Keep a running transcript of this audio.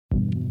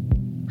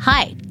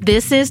Hi,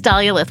 this is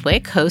Dahlia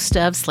Lithwick, host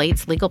of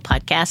Slate's legal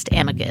podcast,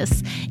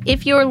 Amicus.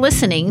 If you're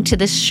listening to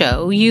this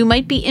show, you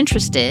might be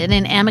interested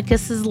in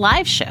Amicus's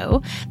live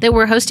show that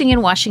we're hosting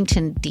in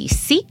Washington,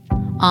 D.C.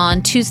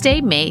 on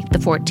Tuesday, May the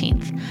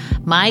 14th.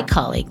 My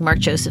colleague, Mark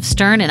Joseph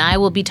Stern, and I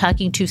will be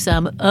talking to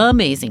some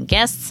amazing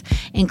guests,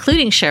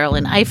 including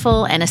Sherrilyn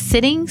Ifill and a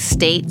sitting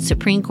state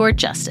Supreme Court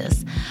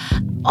justice,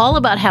 all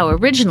about how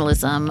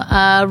originalism,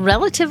 a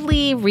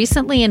relatively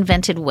recently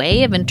invented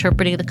way of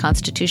interpreting the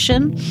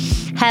Constitution,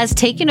 has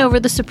taken over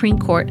the Supreme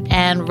Court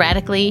and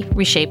radically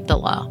reshaped the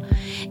law.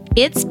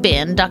 It's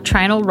been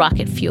doctrinal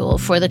rocket fuel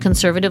for the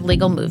conservative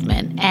legal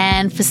movement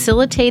and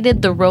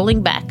facilitated the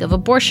rolling back of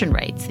abortion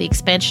rights, the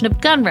expansion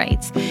of gun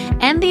rights,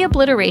 and the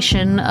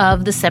obliteration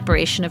of the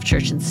separation of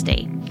church and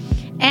state.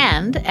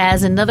 And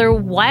as another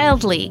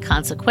wildly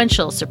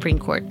consequential Supreme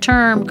Court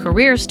term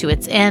careers to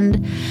its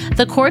end,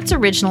 the court's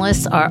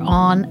originalists are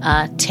on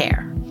a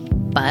tear.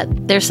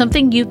 But there's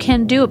something you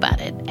can do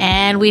about it,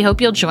 and we hope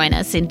you'll join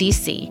us in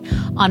D.C.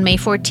 on May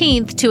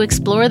 14th to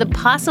explore the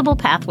possible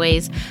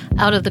pathways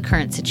out of the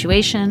current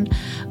situation.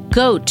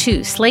 Go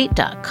to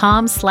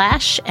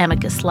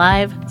slate.com/Amicus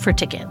Live for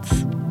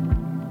tickets.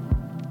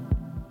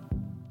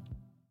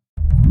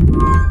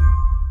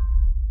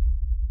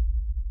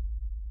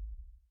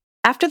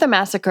 After the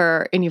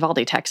massacre in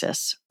Uvalde,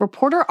 Texas,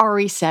 reporter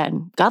Ari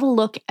Sen got a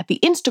look at the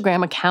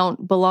Instagram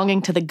account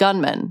belonging to the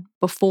gunman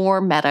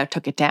before Meta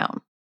took it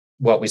down.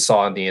 What we saw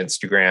on the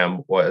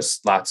Instagram was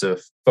lots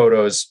of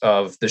photos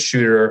of the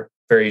shooter,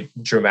 very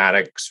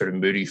dramatic, sort of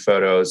moody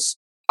photos.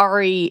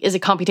 Ari is a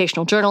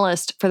computational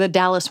journalist for the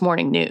Dallas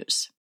Morning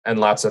News. And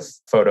lots of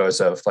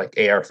photos of like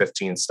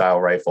AR-15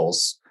 style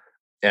rifles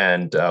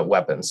and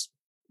weapons.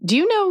 Do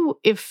you know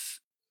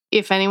if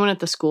anyone at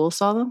the school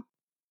saw them?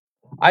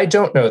 I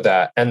don't know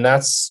that. And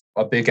that's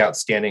a big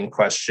outstanding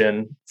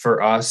question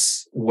for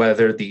us,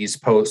 whether these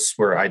posts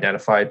were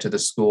identified to the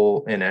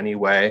school in any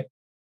way.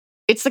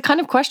 It's the kind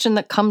of question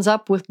that comes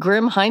up with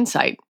grim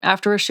hindsight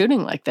after a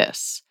shooting like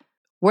this.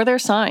 Were there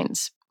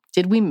signs?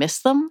 Did we miss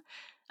them?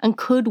 And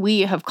could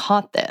we have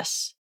caught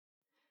this?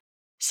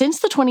 Since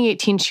the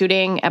 2018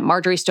 shooting at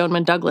Marjory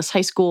Stoneman Douglas High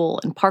School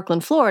in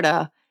Parkland,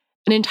 Florida,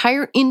 an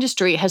entire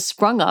industry has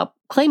sprung up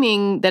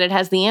claiming that it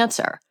has the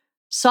answer: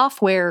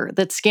 software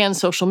that scans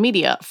social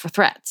media for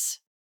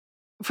threats.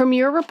 From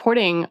your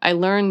reporting, I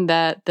learned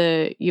that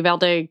the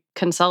Uvalde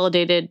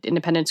Consolidated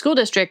Independent School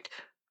District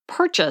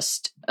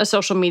purchased a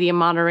social media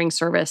monitoring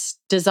service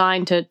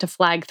designed to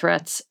flag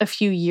threats a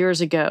few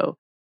years ago.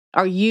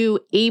 Are you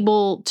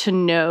able to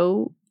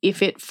know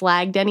if it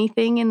flagged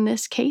anything in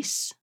this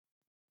case?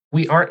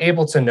 We aren't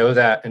able to know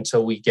that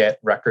until we get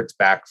records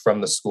back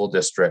from the school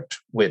district,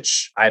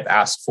 which I've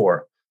asked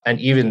for. And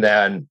even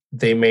then,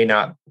 they may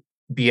not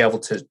be able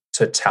to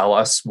tell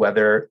us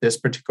whether this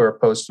particular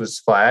post was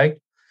flagged.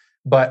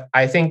 But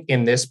I think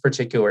in this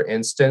particular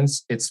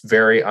instance, it's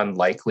very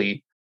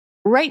unlikely.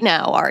 Right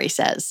now, Ari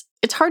says,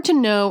 it's hard to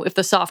know if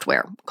the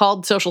software,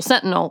 called Social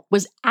Sentinel,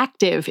 was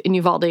active in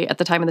Uvalde at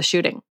the time of the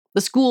shooting.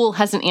 The school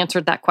hasn't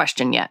answered that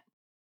question yet.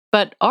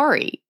 But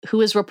Ari, who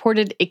has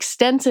reported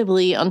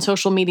extensively on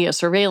social media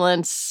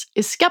surveillance,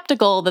 is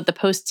skeptical that the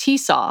posts he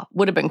saw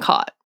would have been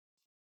caught.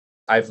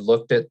 I've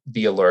looked at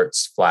the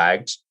alerts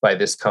flagged by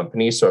this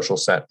company, Social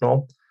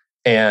Sentinel,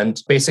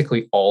 and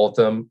basically all of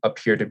them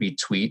appear to be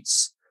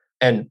tweets.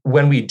 And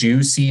when we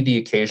do see the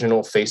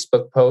occasional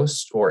Facebook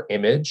post or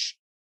image,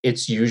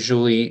 it's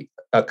usually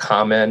a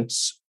comment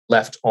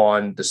left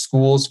on the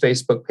school's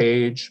Facebook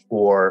page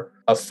or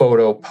a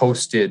photo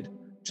posted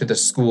to the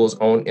school's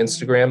own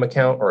Instagram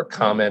account or a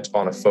comment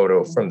on a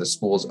photo from the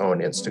school's own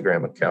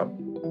Instagram account.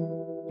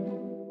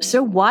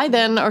 So why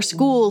then are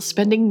schools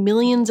spending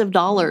millions of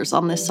dollars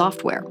on this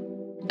software?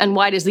 And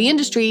why does the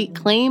industry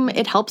claim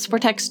it helps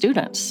protect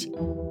students?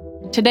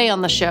 Today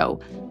on the show,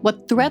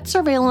 what threat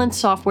surveillance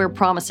software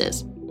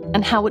promises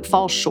and how it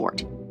falls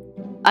short.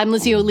 I'm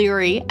Lizzie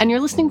O'Leary, and you're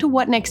listening to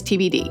What Next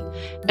TBD,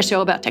 a show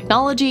about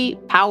technology,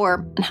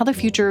 power, and how the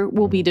future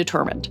will be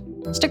determined.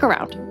 Stick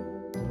around.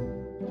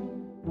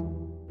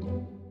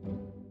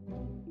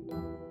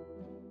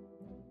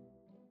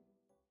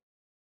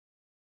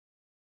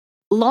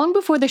 Long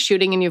before the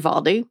shooting in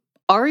Uvalde,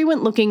 Ari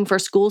went looking for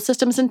school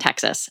systems in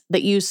Texas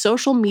that use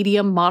social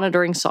media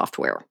monitoring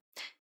software.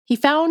 He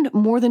found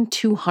more than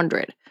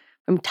 200,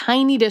 from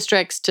tiny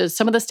districts to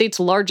some of the state's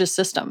largest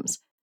systems,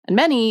 and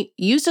many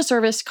used a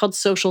service called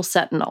Social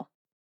Sentinel.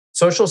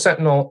 Social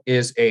Sentinel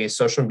is a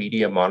social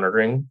media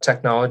monitoring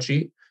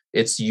technology.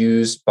 It's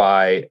used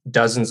by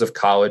dozens of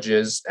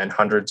colleges and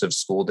hundreds of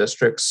school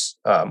districts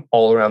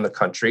all around the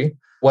country.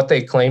 What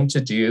they claim to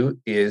do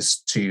is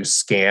to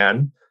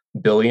scan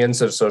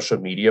billions of social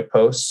media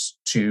posts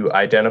to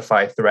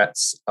identify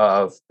threats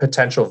of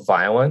potential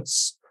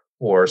violence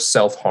or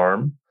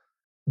self-harm.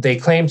 They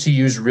claim to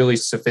use really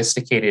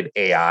sophisticated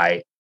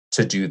AI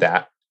to do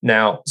that.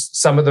 Now,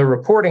 some of the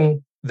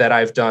reporting that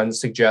I've done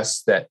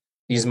suggests that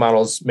these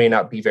models may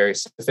not be very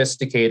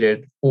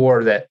sophisticated,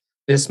 or that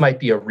this might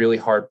be a really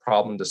hard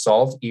problem to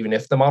solve, even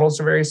if the models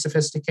are very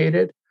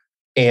sophisticated.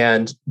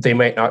 and they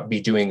might not be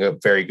doing a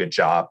very good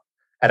job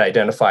at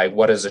identifying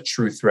what is a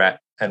true threat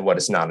and what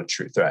is not a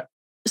true threat.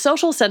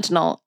 Social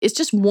Sentinel is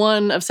just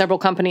one of several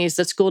companies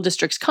that school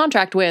districts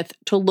contract with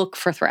to look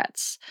for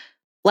threats.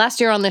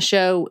 Last year on the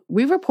show,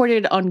 we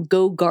reported on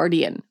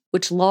GoGuardian,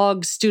 which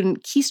logs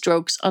student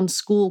keystrokes on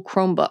school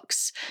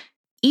Chromebooks.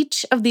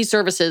 Each of these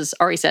services,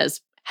 Ari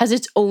says, has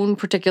its own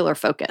particular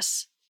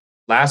focus.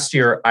 Last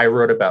year, I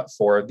wrote about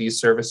 4 of these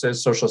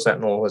services. Social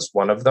Sentinel was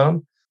one of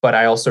them, but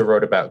I also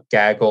wrote about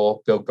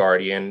Gaggle,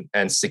 GoGuardian,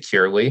 and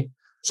Securely.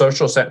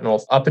 Social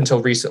Sentinel, up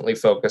until recently,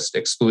 focused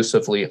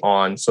exclusively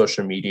on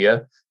social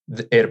media.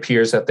 It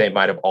appears that they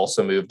might have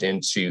also moved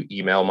into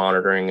email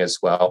monitoring as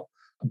well.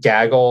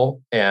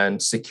 Gaggle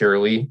and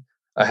Securely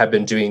have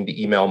been doing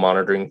the email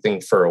monitoring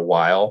thing for a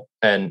while.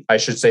 And I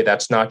should say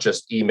that's not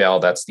just email,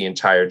 that's the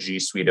entire G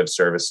Suite of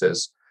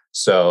services.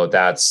 So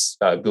that's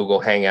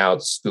Google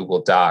Hangouts,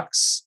 Google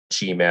Docs,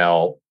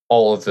 Gmail,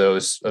 all of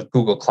those,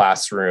 Google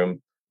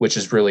Classroom, which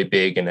is really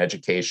big in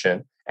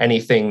education.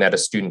 Anything that a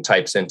student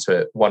types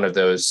into one of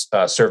those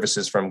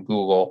services from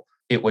Google,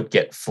 it would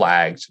get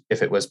flagged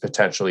if it was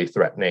potentially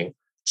threatening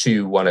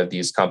to one of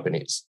these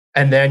companies.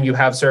 And then you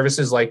have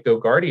services like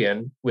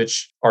GoGuardian,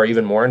 which are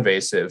even more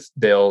invasive.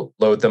 They'll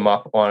load them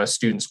up on a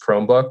student's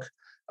Chromebook,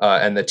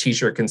 and the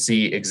teacher can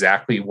see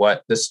exactly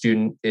what the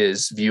student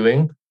is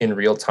viewing in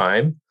real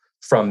time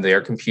from their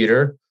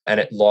computer, and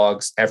it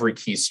logs every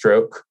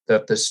keystroke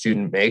that the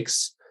student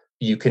makes.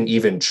 You can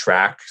even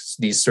track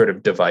these sort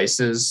of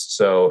devices.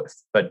 So if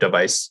a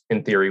device,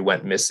 in theory,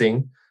 went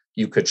missing,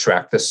 you could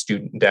track the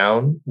student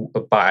down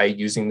by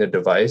using the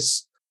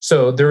device.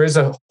 So there is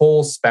a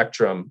whole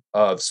spectrum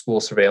of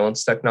school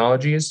surveillance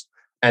technologies,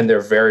 and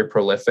they're very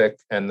prolific,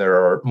 and there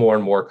are more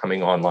and more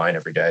coming online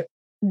every day.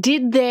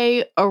 Did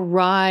they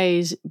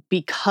arise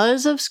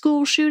because of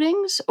school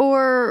shootings,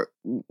 or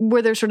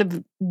were there sort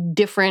of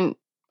different,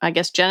 I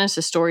guess,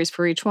 genesis stories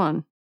for each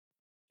one?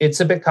 It's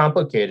a bit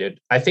complicated.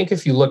 I think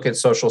if you look at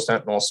Social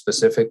Sentinel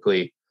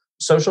specifically,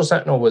 Social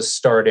Sentinel was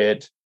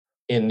started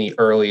in the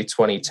early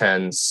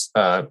 2010s,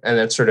 and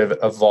then sort of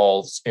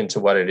evolved into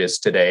what it is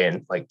today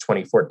in like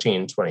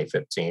 2014,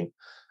 2015.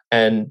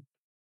 And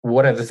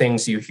one of the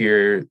things you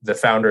hear the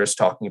founders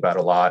talking about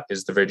a lot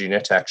is the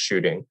Virginia Tech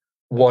shooting.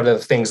 One of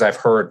the things I've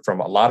heard from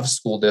a lot of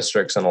school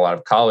districts and a lot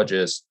of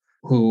colleges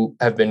who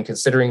have been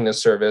considering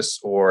this service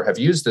or have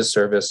used this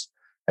service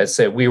has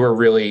said, we were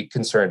really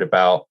concerned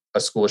about a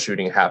school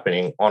shooting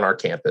happening on our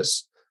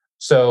campus.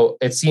 So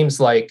it seems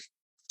like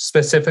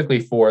specifically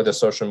for the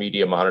social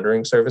media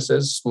monitoring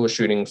services, school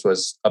shootings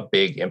was a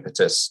big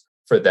impetus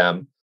for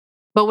them.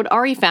 But what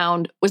Ari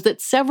found was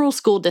that several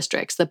school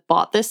districts that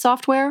bought this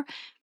software,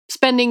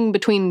 spending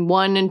between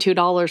 $1 and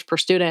 $2 per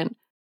student,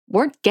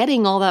 weren't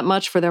getting all that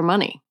much for their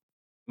money.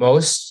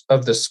 Most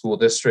of the school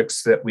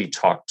districts that we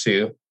talked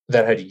to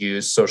that had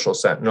used Social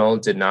Sentinel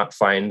did not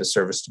find the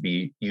service to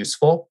be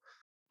useful.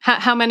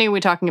 How many are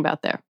we talking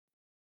about there?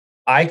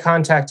 I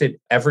contacted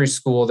every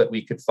school that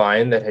we could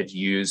find that had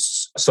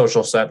used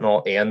Social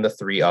Sentinel and the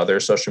 3 other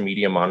social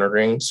media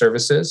monitoring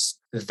services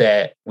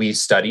that we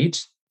studied.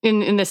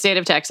 In the state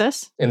of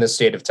Texas? In the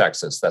state of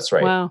Texas, that's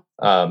right.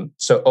 Wow.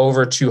 So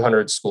over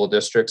 200 school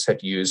districts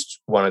had used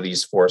one of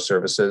these 4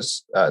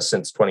 services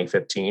since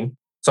 2015.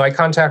 So I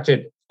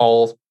contacted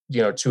all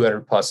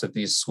 200 plus of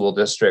these school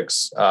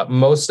districts.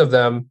 Most of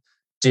them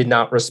did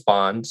not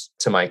respond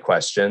to my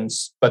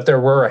questions, but there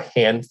were a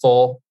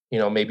handful,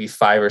 maybe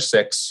 5 or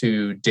 6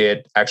 who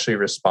did actually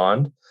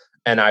respond.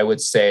 And I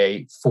would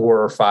say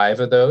 4 or 5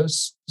 of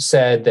those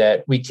said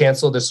that we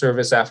canceled the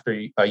service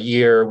after a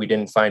year. We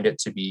didn't find it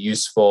to be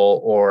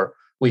useful, or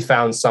we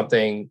found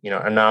something,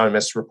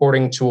 anonymous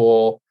reporting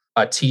tool,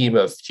 a team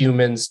of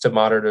humans to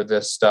monitor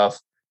this stuff.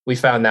 We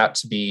found that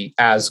to be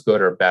as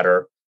good or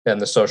better than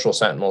the Social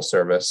Sentinel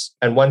service.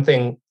 And one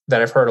thing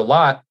that I've heard a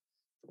lot,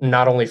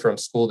 not only from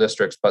school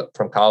districts, but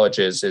from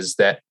colleges, is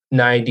that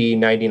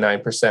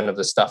 99% of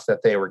the stuff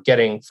that they were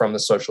getting from the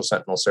Social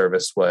Sentinel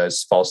service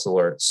was false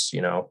alerts.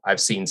 I've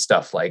seen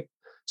stuff like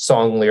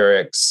song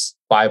lyrics,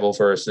 Bible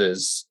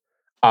verses,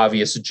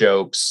 obvious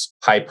jokes,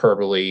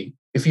 hyperbole.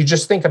 If you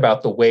just think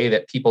about the way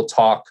that people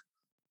talk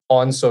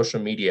on social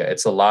media,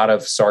 it's a lot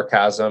of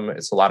sarcasm,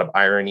 it's a lot of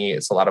irony,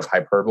 it's a lot of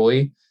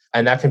hyperbole.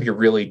 And that can be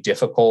really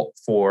difficult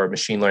for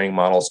machine learning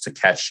models to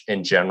catch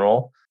in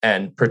general,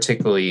 and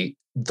particularly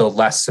the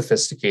less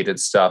sophisticated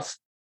stuff.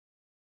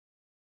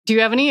 Do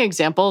you have any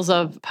examples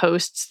of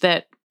posts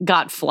that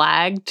got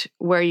flagged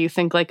where you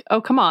think like,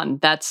 oh, come on,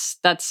 that's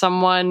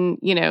someone,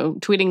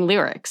 tweeting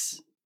lyrics?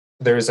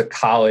 There's a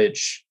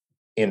college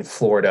in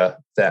Florida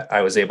that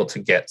I was able to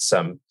get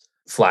some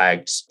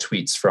flagged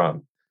tweets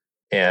from.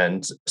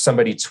 And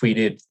somebody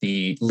tweeted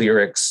the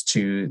lyrics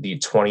to the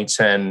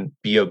 2010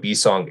 B.O.B.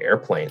 song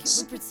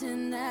Airplanes.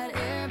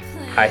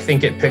 I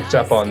think it picked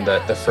up on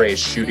the phrase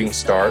shooting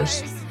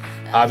stars.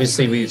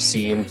 Obviously, we've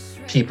seen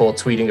people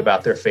tweeting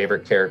about their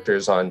favorite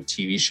characters on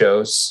TV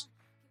shows.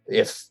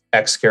 If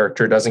X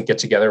character doesn't get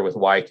together with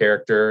Y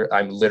character,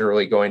 I'm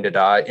literally going to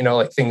die.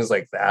 Like things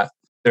like that.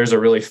 There's a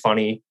really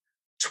funny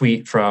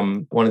tweet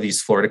from one of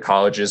these Florida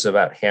colleges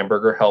about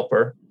Hamburger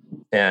Helper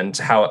and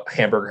how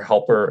Hamburger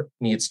Helper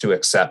needs to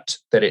accept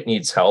that it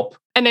needs help.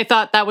 And they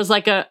thought that was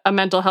like a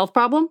mental health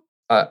problem?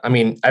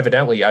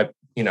 Evidently, like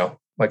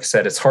I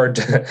said, it's hard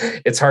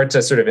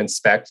to sort of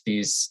inspect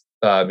these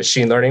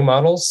machine learning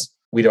models.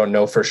 We don't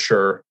know for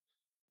sure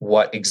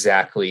what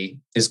exactly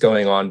is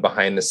going on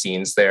behind the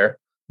scenes there,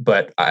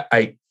 but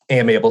I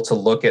am able to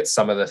look at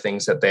some of the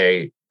things that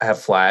they have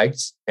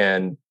flagged,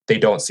 and they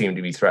don't seem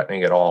to be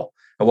threatening at all.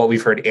 And what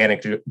we've heard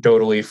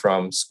anecdotally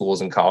from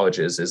schools and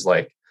colleges is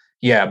like,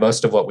 yeah,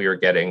 most of what we are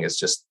getting is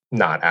just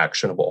not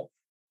actionable.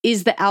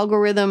 Is the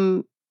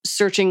algorithm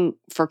searching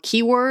for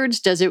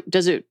keywords?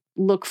 Does it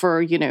look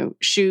for,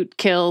 shoot,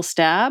 kill,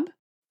 stab?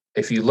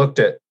 If you looked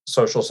at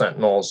Social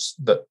Sentinels,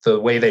 the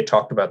way they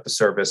talked about the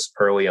service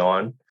early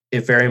on,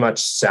 it very much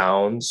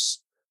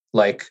sounds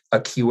like a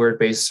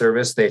keyword-based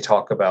service. They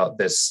talk about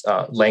this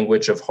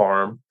language of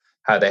harm,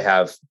 how they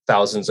have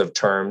thousands of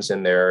terms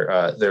in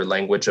their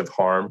language of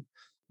harm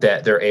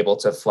that they're able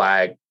to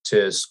flag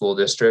to school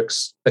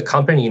districts. The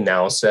company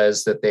now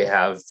says that they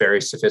have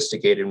very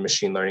sophisticated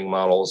machine learning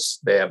models.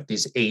 They have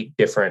these 8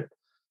 different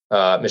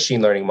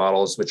machine learning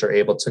models which are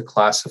able to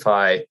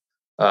classify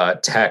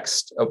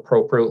text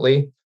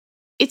appropriately.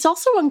 It's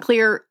also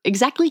unclear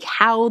exactly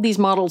how these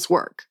models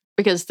work,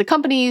 because the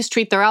companies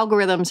treat their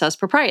algorithms as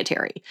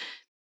proprietary.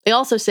 They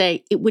also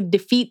say it would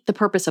defeat the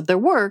purpose of their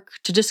work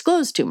to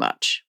disclose too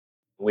much.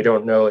 We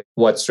don't know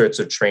what sorts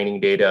of training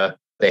data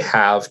they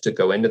have to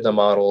go into the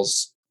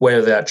models,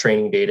 whether that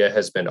training data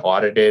has been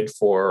audited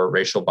for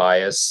racial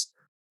bias.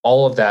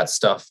 All of that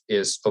stuff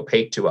is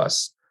opaque to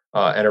us.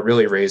 And it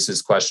really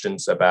raises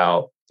questions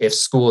about if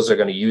schools are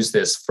going to use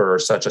this for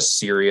such a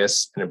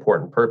serious and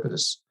important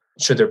purpose,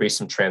 should there be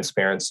some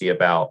transparency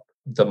about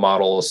the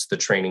models, the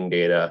training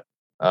data,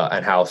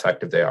 and how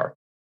effective they are?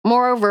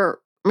 Moreover,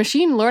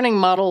 machine learning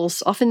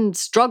models often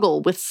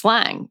struggle with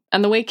slang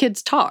and the way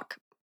kids talk.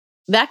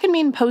 That can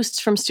mean posts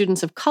from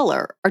students of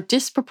color are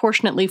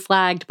disproportionately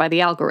flagged by the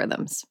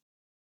algorithms.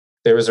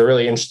 There was a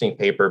really interesting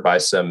paper by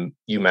some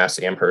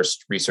UMass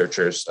Amherst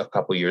researchers a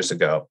couple years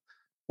ago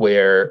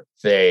where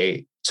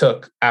they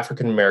took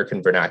African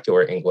American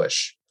vernacular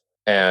English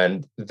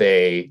and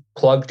they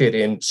plugged it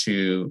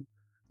into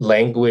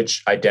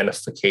language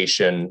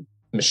identification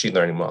machine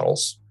learning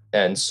models.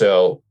 And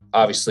so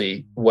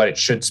obviously what it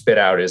should spit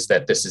out is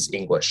that this is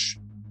English,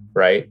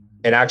 right?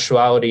 In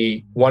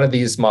actuality, one of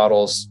these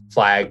models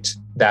flagged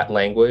that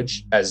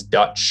language as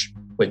Dutch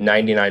with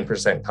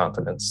 99%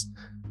 confidence.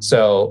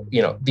 So,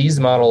 these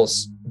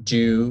models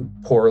do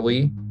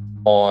poorly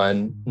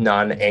on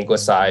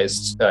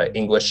non-anglicized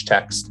English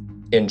text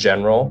in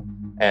general,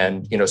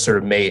 and, sort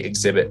of may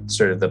exhibit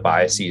sort of the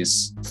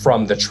biases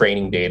from the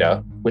training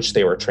data, which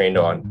they were trained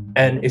on.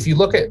 And if you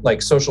look at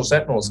like Social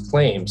Sentinel's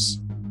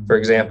claims, for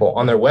example,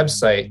 on their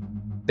website,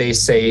 they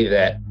say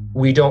that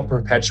we don't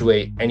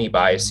perpetuate any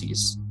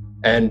biases.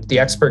 And the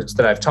experts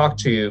that I've talked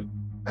to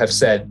have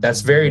said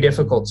that's very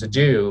difficult to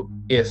do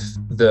if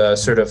the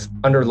sort of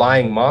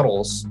underlying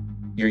models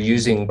you're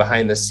using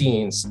behind the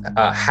scenes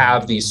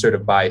have these sort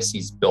of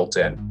biases built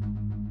in.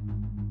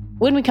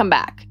 When we come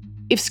back,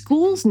 if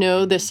schools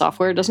know this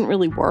software doesn't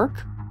really work,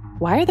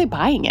 why are they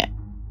buying it?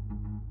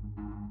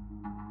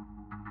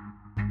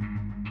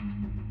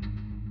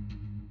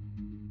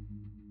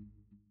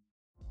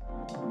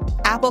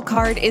 Apple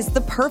Card is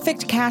the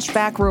perfect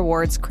cashback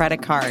rewards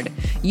credit card.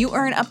 You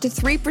earn up to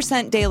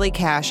 3% daily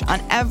cash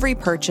on every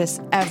purchase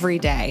every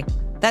day.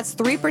 That's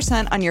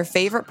 3% on your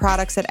favorite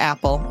products at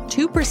Apple,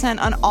 2%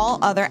 on all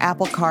other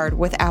Apple Card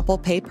with Apple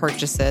Pay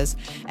purchases,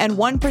 and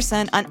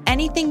 1% on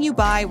anything you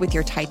buy with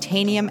your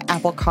titanium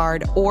Apple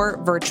Card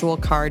or virtual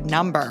card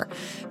number.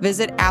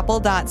 Visit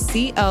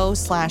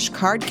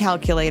apple.co/card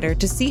calculator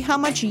to see how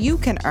much you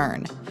can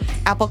earn.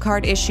 Apple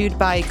Card issued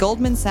by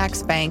Goldman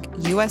Sachs Bank,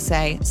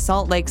 USA,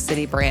 Salt Lake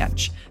City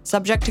branch.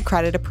 Subject to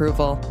credit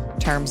approval.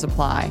 Terms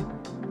apply.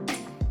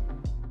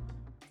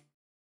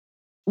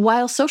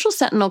 While Social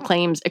Sentinel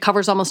claims it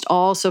covers almost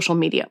all social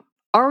media,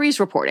 Ari's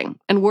reporting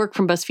and work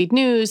from BuzzFeed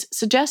News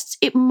suggests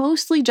it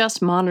mostly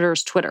just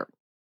monitors Twitter.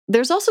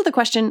 There's also the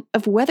question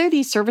of whether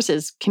these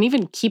services can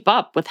even keep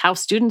up with how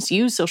students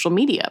use social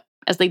media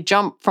as they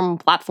jump from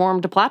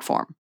platform to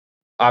platform.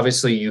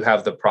 Obviously, you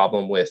have the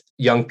problem with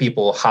young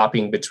people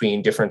hopping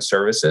between different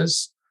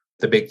services.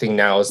 The big thing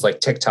now is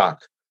like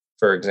TikTok,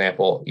 for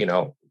example.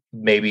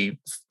 Maybe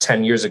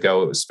 10 years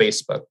ago, it was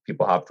Facebook.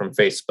 People hopped from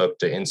Facebook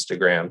to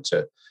Instagram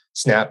to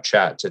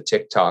Snapchat to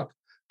TikTok.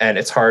 And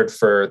it's hard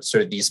for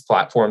sort of these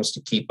platforms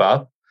to keep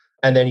up.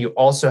 And then you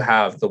also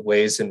have the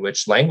ways in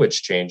which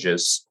language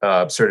changes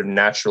sort of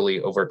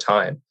naturally over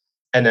time.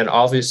 And then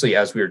obviously,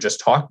 as we were just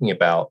talking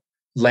about,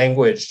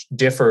 language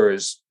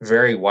differs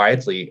very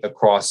widely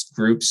across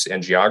groups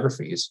and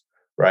geographies,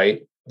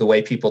 right? The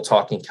way people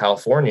talk in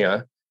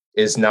California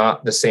is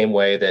not the same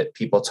way that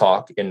people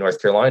talk in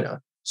North Carolina.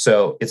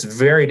 So it's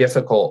very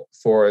difficult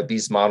for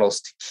these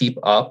models to keep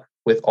up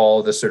with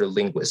all the sort of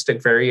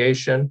linguistic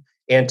variation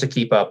and to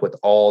keep up with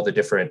all the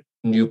different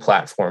new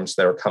platforms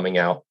that are coming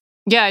out.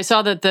 Yeah, I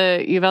saw that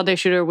the Uvalde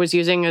shooter was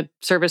using a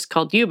service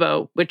called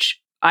Yubo,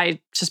 which I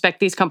suspect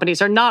these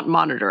companies are not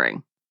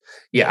monitoring.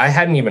 Yeah, I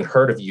hadn't even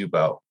heard of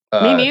Yubo.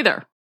 Me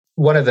neither.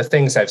 One of the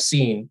things I've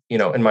seen,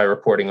 in my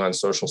reporting on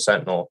Social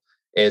Sentinel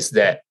is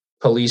that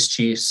police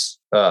chiefs,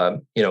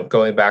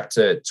 going back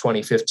to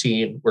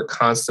 2015, were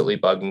constantly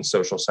bugging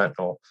Social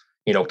Sentinel.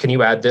 Can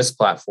you add this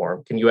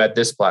platform? Can you add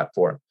this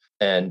platform?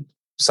 And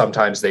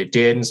sometimes they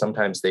did, and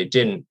sometimes they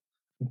didn't.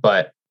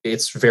 But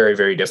it's very,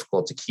 very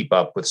difficult to keep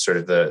up with sort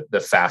of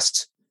the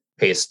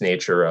fast-paced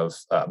nature of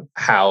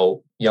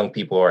how young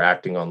people are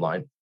acting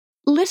online.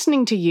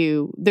 Listening to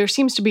you, there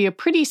seems to be a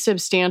pretty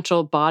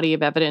substantial body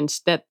of evidence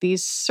that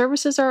these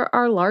services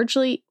are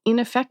largely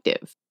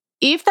ineffective.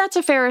 If that's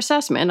a fair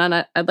assessment,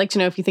 and I'd like to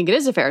know if you think it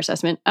is a fair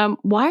assessment,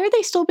 why are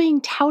they still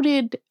being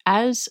touted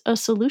as a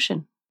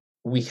solution?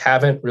 We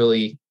haven't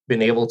really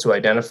been able to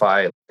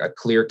identify a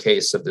clear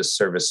case of this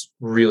service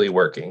really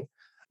working.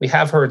 We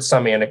have heard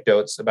some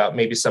anecdotes about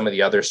maybe some of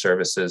the other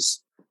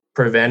services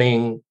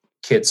preventing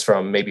kids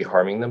from maybe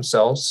harming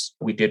themselves.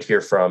 We did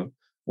hear from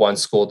one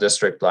school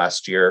district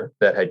last year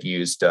that had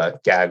used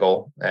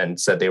Gaggle and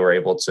said they were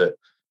able to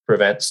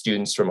prevent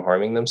students from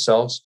harming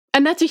themselves.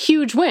 And that's a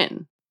huge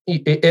win.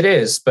 It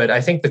is, but I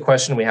think the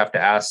question we have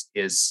to ask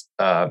is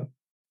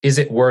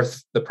it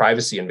worth the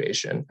privacy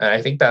invasion? And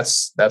I think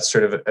that's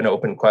sort of an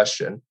open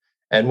question.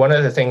 And one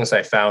of the things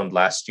I found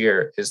last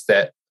year is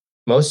that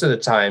most of the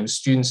time,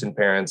 students and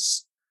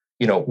parents,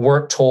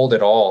 weren't told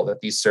at all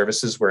that these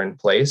services were in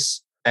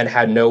place and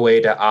had no way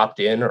to opt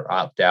in or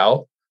opt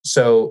out.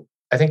 So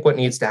I think what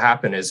needs to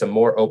happen is a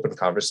more open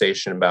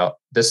conversation about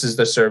this is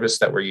the service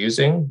that we're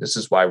using, this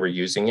is why we're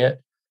using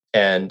it,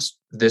 and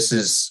this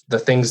is the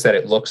things that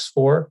it looks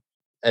for.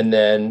 And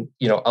then,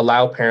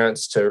 allow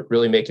parents to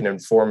really make an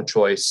informed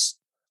choice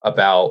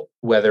about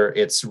whether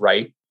it's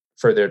right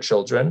for their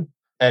children,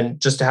 and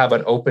just to have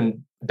an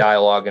open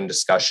dialogue and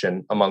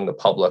discussion among the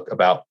public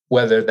about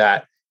whether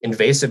that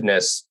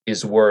invasiveness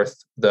is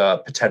worth the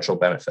potential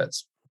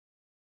benefits.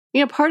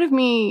 Part of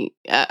me,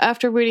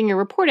 after reading your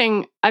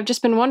reporting, I've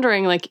just been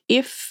wondering,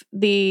 if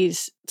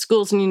these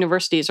schools and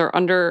universities are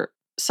under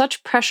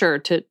such pressure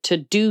to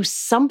do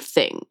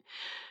something,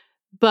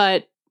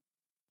 but,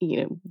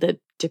 the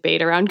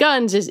debate around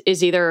guns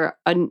is either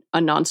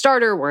a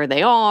non-starter where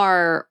they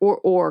are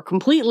or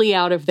completely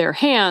out of their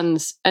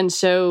hands. And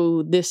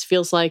so this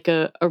feels like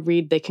a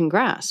reed they can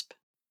grasp.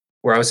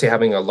 We're obviously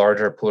having a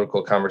larger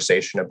political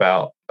conversation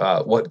about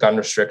what gun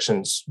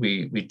restrictions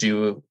we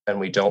do and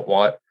we don't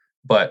want.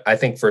 But I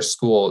think for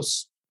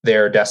schools,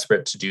 they're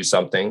desperate to do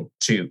something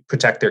to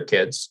protect their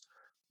kids,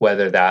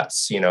 whether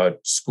that's,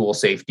 school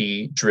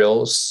safety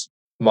drills,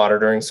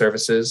 monitoring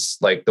services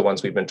like the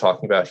ones we've been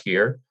talking about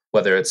here,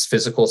 whether it's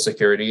physical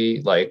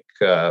security like,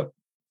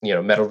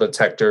 metal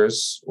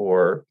detectors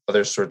or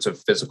other sorts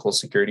of physical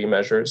security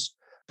measures.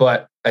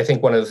 But I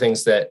think one of the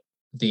things that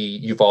the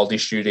Uvalde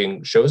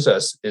shooting shows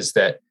us is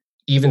that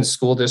even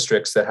school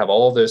districts that have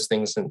all of those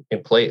things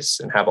in place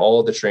and have all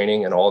of the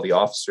training and all the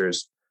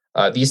officers,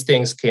 these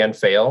things can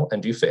fail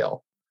and do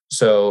fail.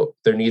 So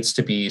there needs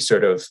to be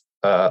sort of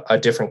a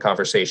different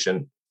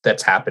conversation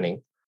that's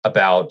happening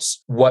about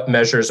what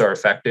measures are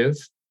effective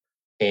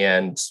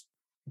and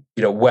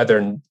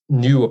whether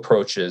new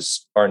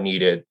approaches are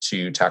needed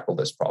to tackle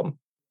this problem.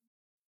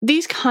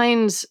 These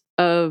kinds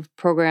of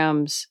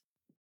programs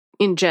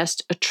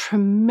ingest a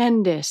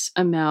tremendous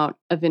amount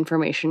of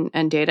information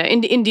and data.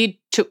 And indeed,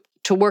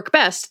 to work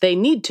best, they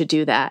need to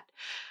do that.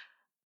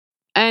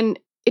 And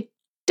it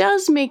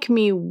does make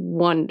me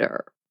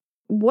wonder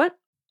what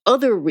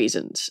other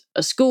reasons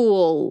a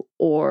school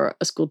or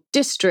a school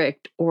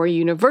district or a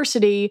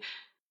university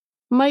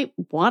might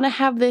want to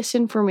have this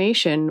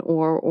information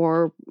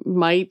or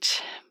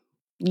might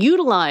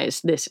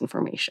utilize this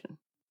information.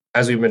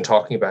 As we've been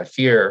talking about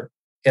here,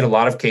 in a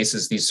lot of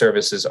cases, these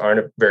services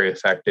aren't very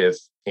effective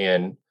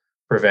in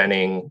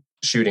preventing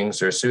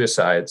shootings or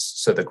suicides.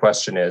 So the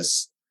question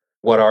is,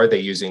 what are they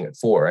using it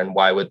for? And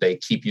why would they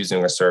keep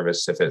using a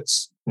service if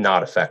it's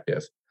not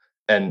effective?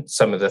 And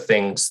some of the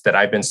things that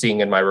I've been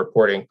seeing in my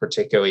reporting,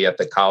 particularly at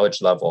the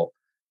college level,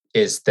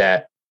 is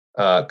that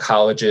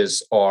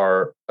colleges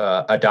are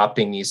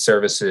adopting these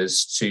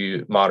services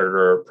to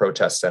monitor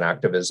protests and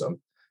activism.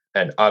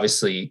 And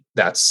obviously,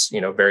 that's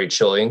very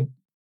chilling.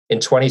 In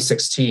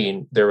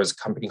 2016, there was a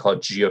company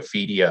called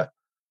Geophedia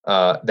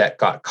that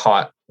got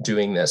caught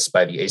doing this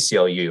by the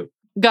ACLU.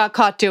 Got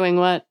caught doing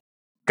what?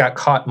 Got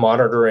caught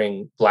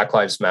monitoring Black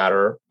Lives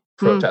Matter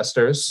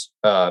protesters.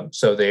 So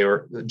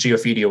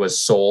Geophedia was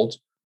sold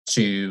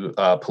to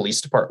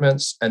police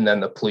departments, and then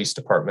the police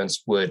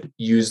departments would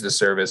use the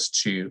service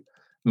to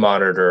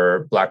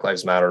monitor Black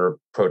Lives Matter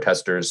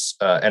protesters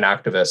and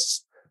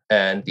activists.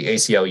 And the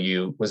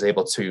ACLU was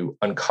able to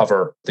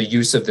uncover the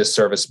use of this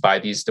service by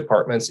these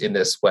departments in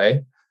this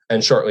way.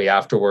 And shortly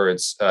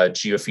afterwards,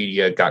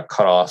 Geophedia got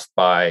cut off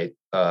by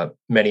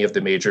many of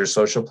the major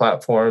social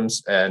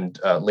platforms and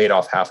laid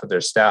off half of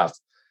their staff.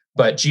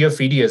 But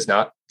Geophedia is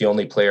not the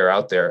only player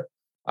out there,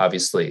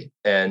 obviously.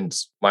 And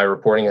my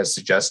reporting has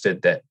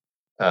suggested that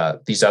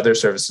these other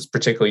services,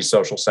 particularly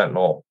Social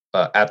Sentinel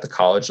at the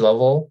college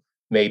level,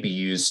 may be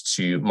used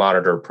to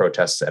monitor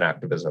protests and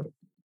activism.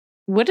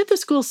 What did the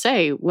school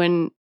say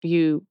when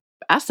you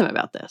asked them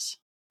about this?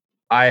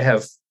 I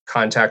have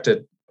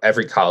contacted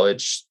every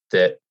college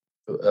that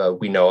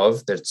we know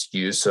of that's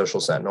used Social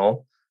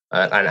Sentinel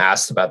and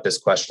asked about this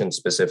question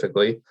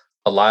specifically.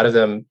 A lot of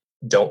them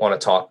don't want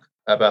to talk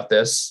about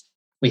this.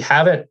 We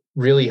haven't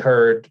really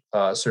heard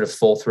sort of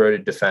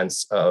full-throated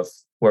defense of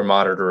we're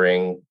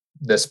monitoring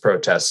this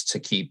protest to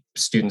keep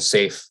students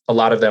safe. A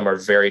lot of them are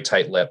very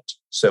tight-lipped.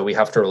 So we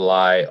have to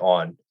rely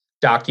on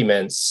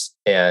documents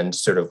and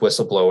sort of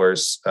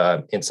whistleblowers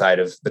inside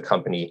of the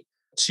company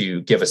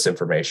to give us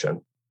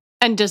information.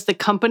 And does the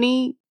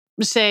company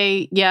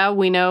say, yeah,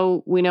 we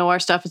know our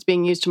stuff is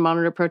being used to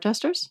monitor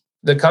protesters?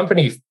 The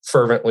company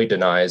fervently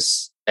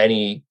denies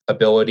any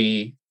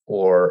ability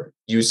or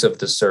use of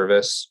the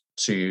service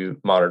to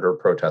monitor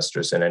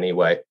protesters in any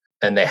way.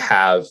 And they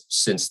have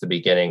since the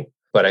beginning.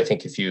 But I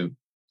think if you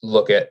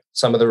look at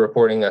some of the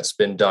reporting that's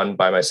been done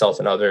by myself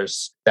and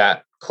others,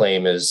 that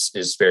claim is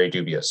very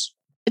dubious.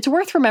 It's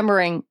worth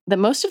remembering that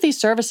most of these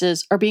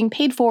services are being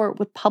paid for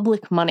with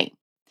public money.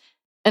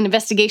 An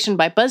investigation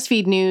by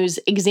BuzzFeed News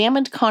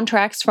examined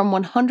contracts from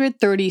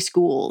 130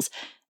 schools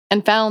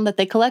and found that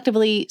they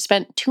collectively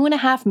spent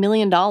 $2.5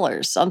 million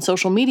on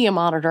social media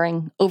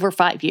monitoring over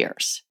 5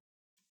 years.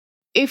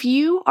 If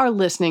you are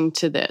listening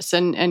to this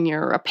and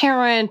you're a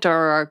parent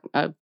or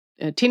a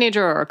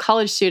teenager or a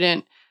college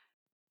student,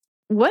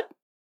 what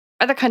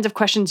are the kinds of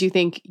questions you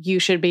think you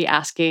should be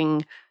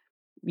asking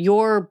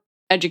your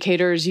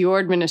educators, your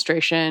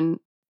administration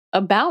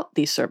about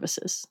these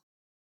services?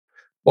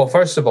 Well,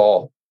 first of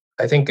all,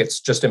 I think it's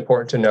just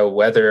important to know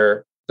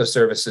whether the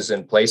service is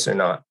in place or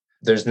not.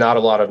 There's not a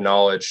lot of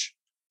knowledge,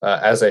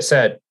 as I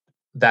said,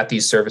 that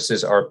these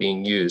services are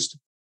being used.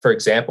 For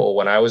example,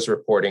 when I was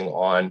reporting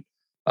on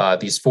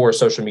these 4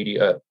 social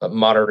media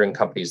monitoring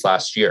companies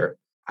last year,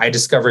 I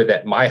discovered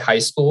that my high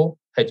school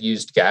had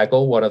used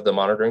Gaggle, one of the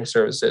monitoring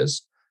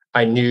services.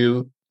 I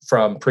knew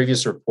from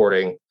previous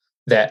reporting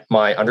that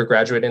my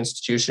undergraduate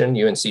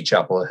institution, UNC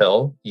Chapel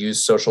Hill,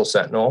 used Social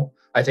Sentinel.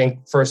 I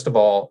think, first of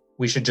all,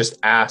 we should just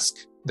ask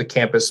the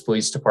campus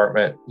police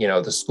department,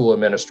 the school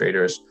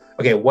administrators,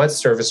 okay, what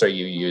service are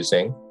you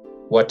using?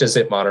 What does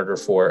it monitor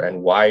for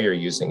and why you're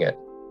using it?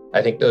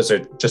 I think those are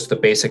just the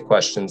basic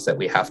questions that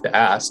we have to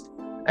ask.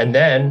 And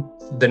then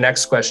the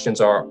next questions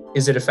are,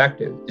 is it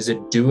effective? Is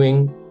it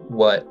doing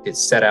what it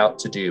set out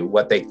to do,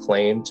 what they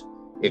claimed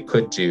it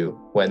could do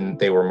when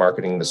they were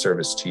marketing the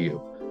service to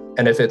you?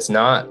 And if it's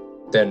not,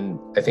 then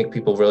I think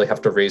people really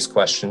have to raise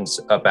questions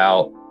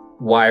about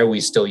why are we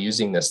still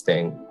using this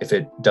thing if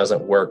it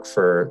doesn't work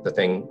for the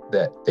thing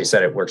that they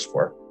said it works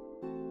for?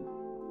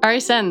 Ari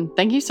Sen,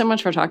 thank you so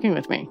much for talking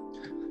with me.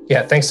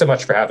 Yeah, thanks so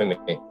much for having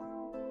me.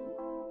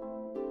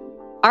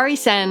 Ari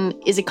Sen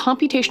is a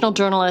computational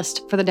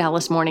journalist for the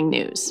Dallas Morning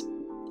News.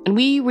 And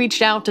we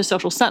reached out to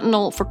Social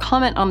Sentinel for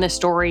comment on this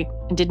story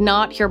and did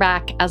not hear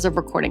back as of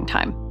recording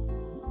time.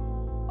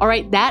 All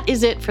right, that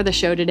is it for the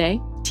show today.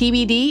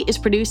 TBD is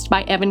produced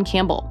by Evan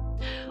Campbell.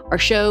 Our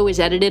show is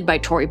edited by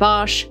Tori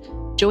Bosch.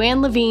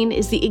 Joanne Levine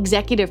is the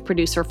executive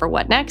producer for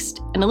What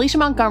Next, and Alicia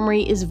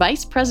Montgomery is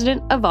vice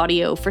president of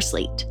audio for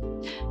Slate.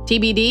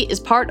 TBD is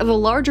part of the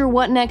larger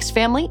What Next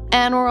family,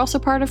 and we're also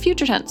part of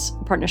Future Tense,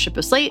 a partnership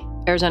of Slate,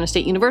 Arizona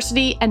State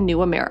University, and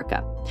New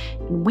America.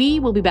 And we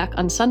will be back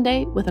on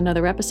Sunday with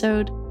another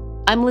episode.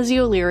 I'm Lizzie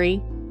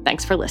O'Leary.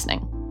 Thanks for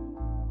listening.